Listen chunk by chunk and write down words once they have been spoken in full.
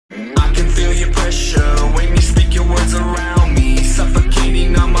pressure when you speak your words around me,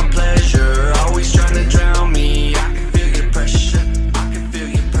 suffocating on my pleasure, always trying to drown me. I can feel your pressure, I can feel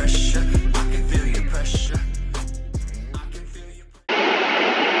your pressure, I can feel your pressure, I can feel your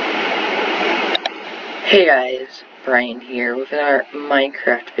Hey guys, Brian here with our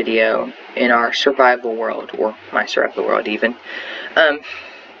Minecraft video in our survival world, or my survival world even.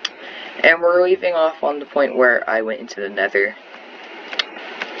 And we're leaving off on the point where I went into the Nether,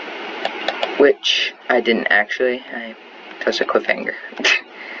 which I didn't actually. That was a cliffhanger.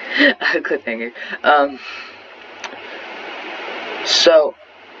 A cliffhanger. So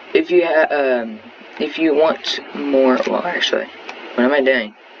if you want more, well, actually, what am I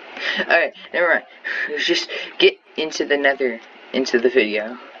doing? Alright, never mind. Let's just get into the Nether, into the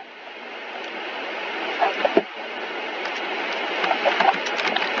video.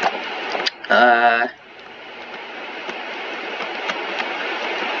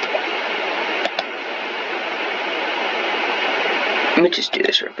 Let me just do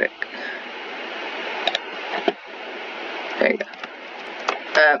this real quick. There you go.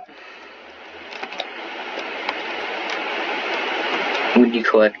 When you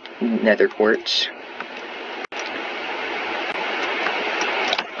collect nether quartz.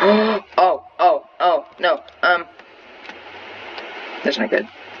 Oh, no, that's not good.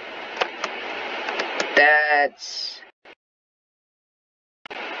 That's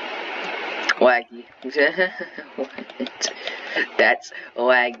laggy. What? That's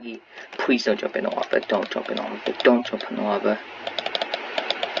laggy. Please don't jump in the lava. Don't jump in the lava. Don't jump in the lava.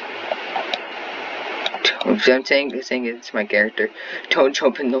 I'm saying it's my character. Don't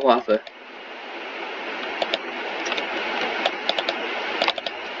jump in the lava.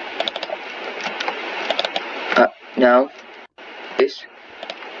 No. Please.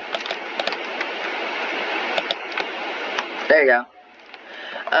 There you go.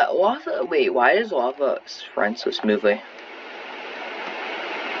 Lava, wait, why does lava run so smoothly?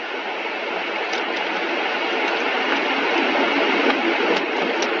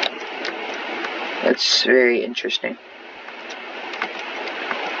 That's very interesting.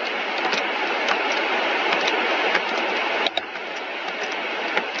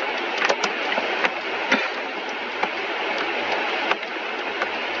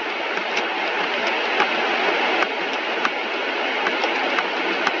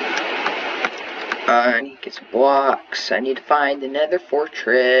 I need to get some blocks. I need to find the Nether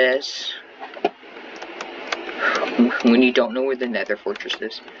fortress. When you don't know where the Nether fortress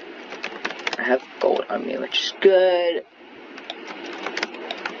is. I have gold on me, which is good.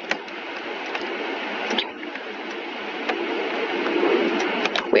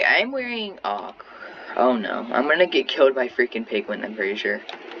 Wait, I'm wearing... Oh no. I'm gonna get killed by freaking pigmen, I'm pretty sure.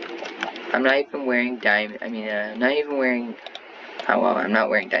 I'm not even wearing diamond. I'm not even wearing... Oh, well, I'm not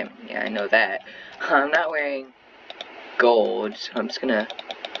wearing diamond. Yeah, I know that. I'm not wearing gold, so I'm just gonna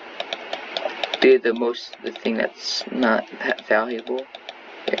do the thing that's not that valuable.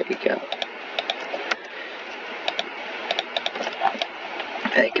 There we go.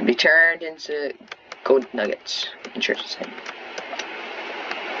 They can be turned into gold nuggets. Interesting.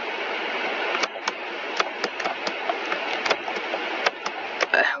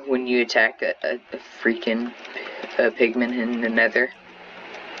 When you attack a freaking pigman in the Nether.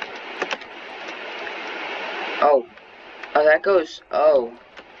 Oh, that goes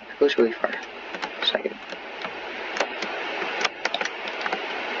really far. Second.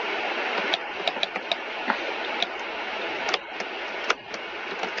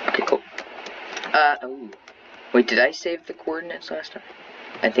 Okay, cool. Oh. Wait, did I save the coordinates last time?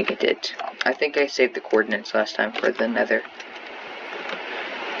 I think I did. I think I saved the coordinates last time for the Nether.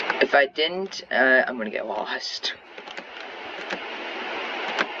 If I didn't, I'm gonna get lost.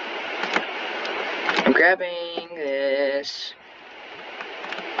 I'm grabbing this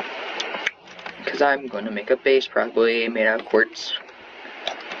because I'm going to make a base probably made out of quartz.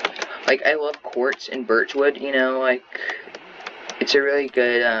 Like, I love quartz and birchwood, you know, like, it's a really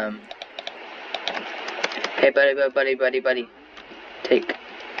good, Hey, buddy, take.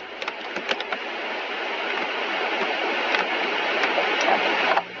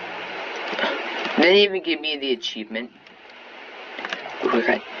 Didn't even give me the achievement.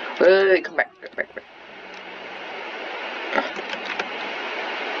 Okay. Wait, come back.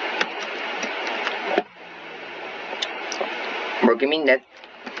 Bro, give me net.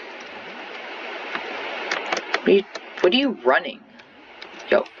 What are you running?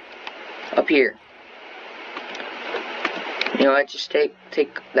 Yo, up here. You know what? Just take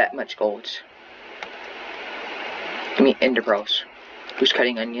that much gold. Give me ender pearls. Who's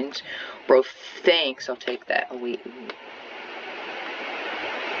cutting onions? Bro, thanks. I'll take that. Oh wait.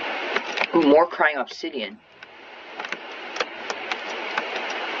 Ooh, more crying obsidian.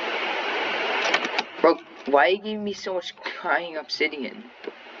 Bro, why are you giving me so much crying obsidian?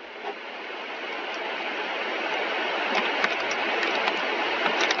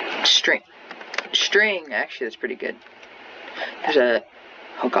 String, actually that's pretty good. There's a,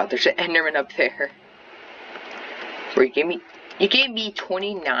 oh god, there's an enderman up there. Bro, you gave me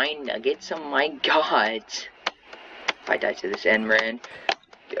 29 nuggets, oh my god. If I die to this enderman,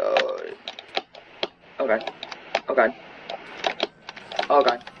 oh god, oh god, oh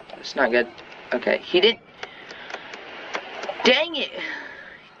god, that's not good. Okay, he didn't, dang it,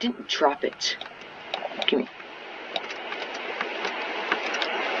 he didn't drop it. Give me.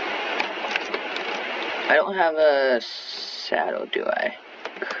 I don't have a saddle, do I?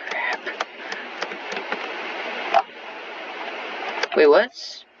 Crap. Wait,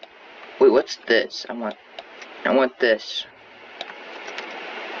 what's this? I want this.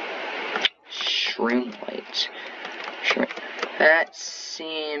 Shroom light. That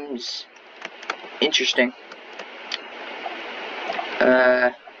seems interesting.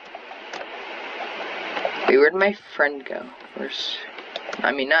 Wait, where'd my friend go?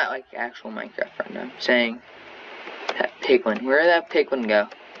 I mean, not like actual Minecraft friend, I'm saying that piglin. Where did that piglin go?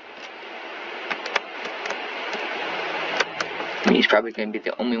 I mean, he's probably gonna be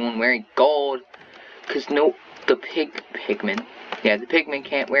the only one wearing gold. Cause no, the pigmen. Yeah, the pigmen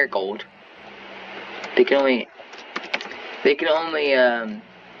can't wear gold. They can only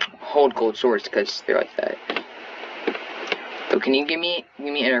hold gold swords because they're like that. So can you give me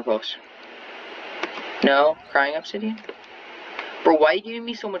intervals? No? Crying obsidian? Bro, why are you giving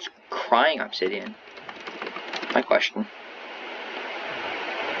me so much crying obsidian? My question.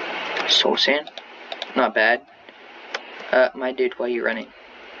 Soul sand? Not bad. My dude, why are you running?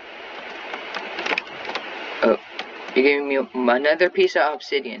 Oh, you're giving me another piece of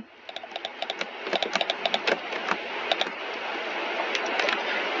obsidian.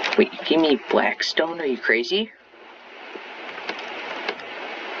 Wait, you gave me blackstone? Are you crazy?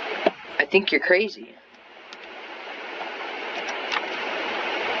 I think you're crazy.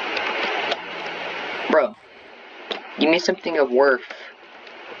 Bro, give me something of worth.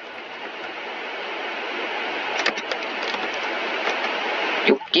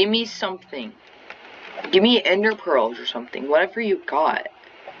 Yo, give me something. Give me ender pearls or something. Whatever you got.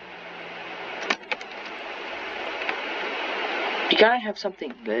 You gotta have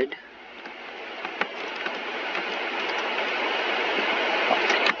something good.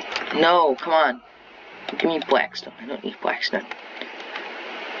 No, come on. Give me blackstone. I don't need blackstone.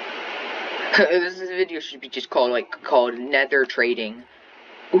 This video should be just called Nether trading.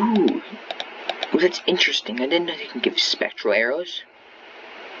 Ooh, that's interesting. I didn't know they can give spectral arrows.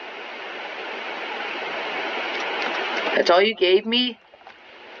 That's all you gave me?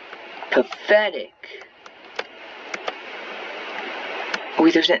 Pathetic. Oh,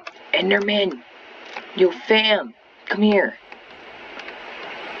 wait, there's an enderman. Yo, fam, come here.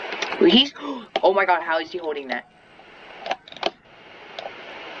 Wait, oh my god, how is he holding that?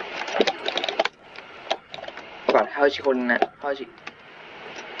 Oh god, how is he holding that? How is he?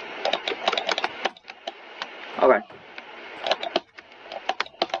 Oh god.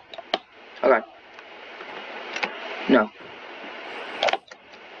 Oh god. No.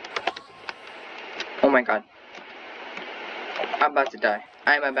 Oh my god. I'm about to die.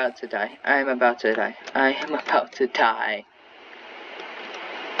 I'm about to die. I'm about to die. I am about to die.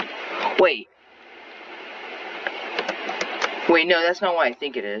 Wait. Wait, no, that's not what I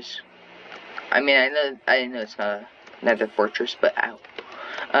think it is. I mean, I know it's not a nether fortress, but ow.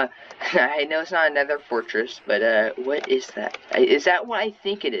 I know it's not a nether fortress, but what is that? Is that what I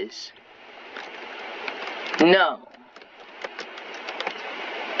think it is? No.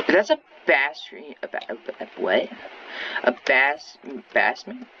 That's a bastion. What? A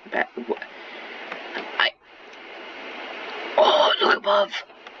bassman? What? Oh, look above.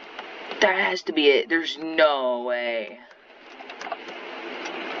 That has to be it. There's no way.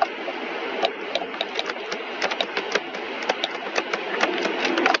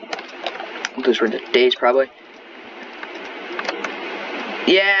 Those were the days, probably.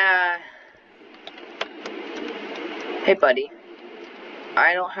 Yeah. Hey, buddy.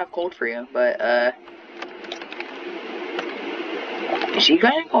 I don't have gold for you, but, is he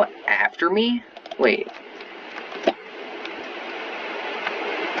gonna go after me? Wait.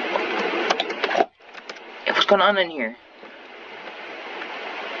 Hey, what's going on in here?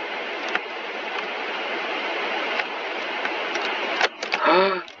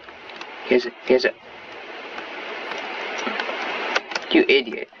 Here's it. You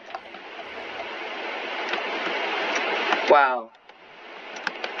idiot.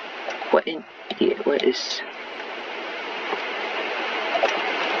 What an idiot. What is...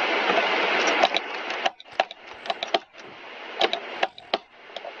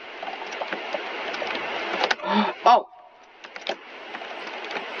 Oh!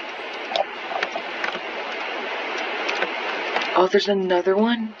 Oh, there's another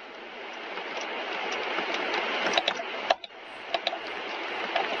one?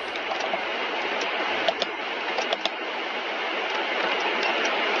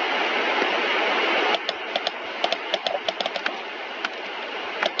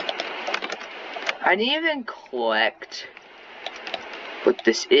 I didn't even collect what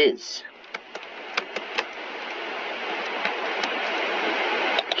this is.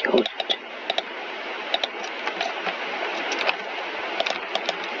 Killed it.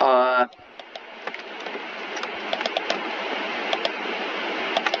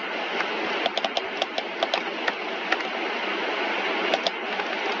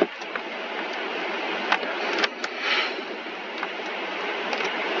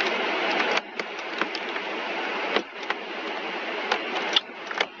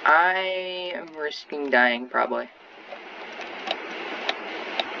 I am risking dying, probably.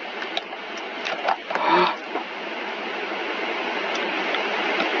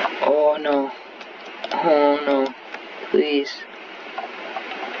 Oh no. Oh no. Please.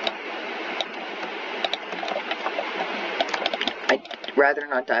 I'd rather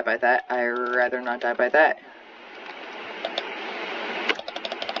not die by that. I'd rather not die by that.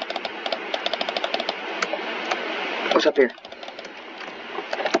 What's up here?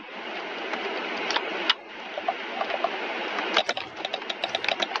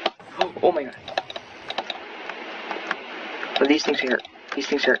 Oh my god. Oh, these things hurt. These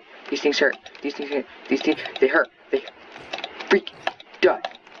things hurt. These things hurt. These things hurt. These things, they hurt. They freak. Die.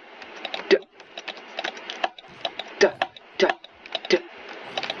 Die. Die. Die. Die.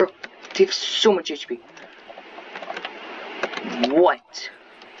 Bro, they have so much HP. What?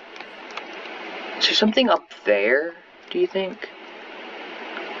 Is there something up there, do you think?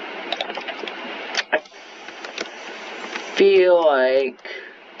 I feel like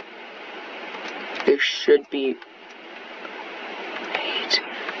there should be... Wait.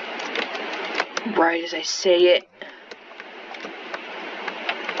 Right as I say it,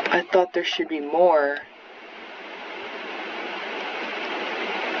 I thought there should be more.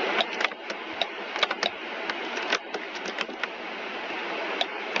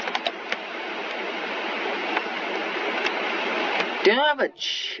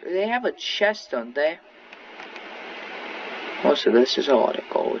 They have a chest, don't they? Also, this is a lot of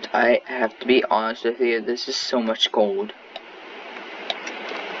gold. I have to be honest with you, this is so much gold.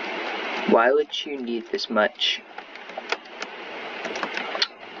 Why would you need this much?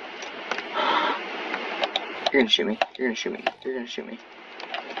 You're gonna shoot me. You're gonna shoot me. You're gonna shoot me.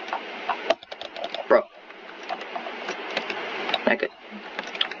 Bro. Not good.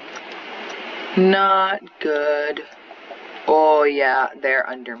 Not good. Oh yeah, they're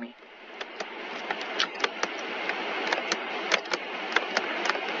under me.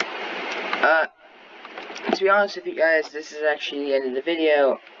 To be honest with you guys, this is actually the end of the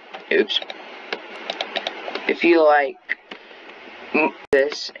video. Oops. If you like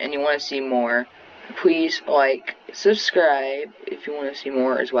this and you want to see more, please like, subscribe if you want to see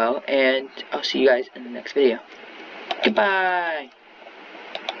more as well, and I'll see you guys in the next video. Goodbye!